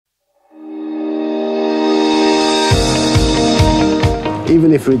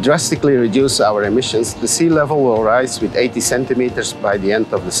Even if we drastically reduce our emissions, the sea level will rise with 80 centimeters by the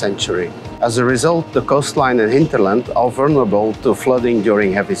end of the century. As a result, the coastline and hinterland are vulnerable to flooding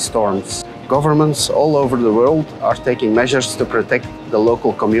during heavy storms. Governments all over the world are taking measures to protect the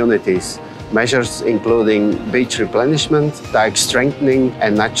local communities. Measures including beach replenishment, dike strengthening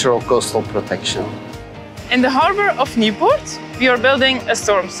and natural coastal protection. In the harbour of Nieuwpoort, we are building a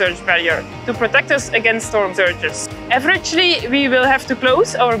storm surge barrier to protect us against storm surges. Averagely, we will have to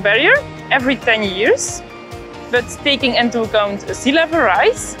close our barrier every 10 years, but taking into account a sea level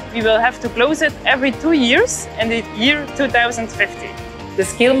rise, we will have to close it every 2 years in the year 2050. The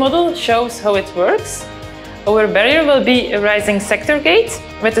scale model shows how it works. Our barrier will be a rising sector gate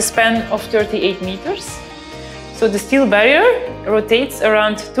with a span of 38 meters. So the steel barrier rotates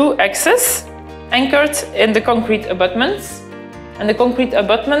around 2 axes anchored in the concrete abutments, and the concrete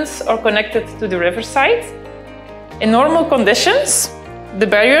abutments are connected to the riverside. In normal conditions, the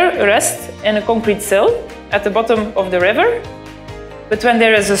barrier rests in a concrete sill at the bottom of the river, but when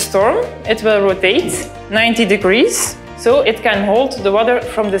there is a storm, it will rotate 90 degrees, so it can hold the water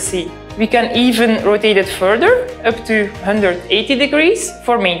from the sea. We can even rotate it further, up to 180 degrees,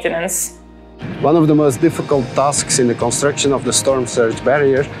 for maintenance. One of the most difficult tasks in the construction of the storm surge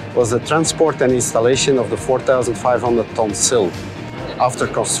barrier was the transport and installation of the 4,500-ton sill. After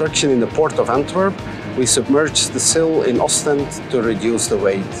construction in the port of Antwerp, we submerged the sill in Ostend to reduce the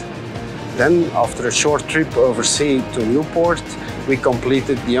weight. Then, after a short trip overseas to Nieuwpoort, we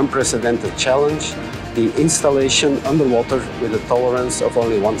completed the unprecedented challenge, the installation underwater with a tolerance of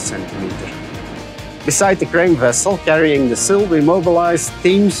only 1 centimeter. Beside the crane vessel carrying the sill, we mobilized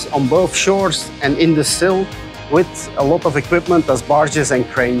teams on both shores and in the sill with a lot of equipment as barges and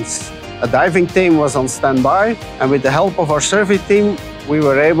cranes. A diving team was on standby, and with the help of our survey team, we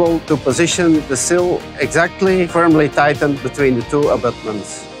were able to position the sill exactly firmly tightened between the 2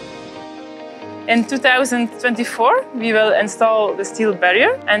 abutments. In 2024, we will install the steel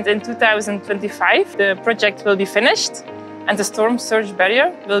barrier, and in 2025, the project will be finished and the storm surge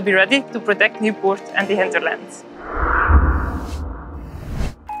barrier will be ready to protect Nieuwpoort and the hinterland.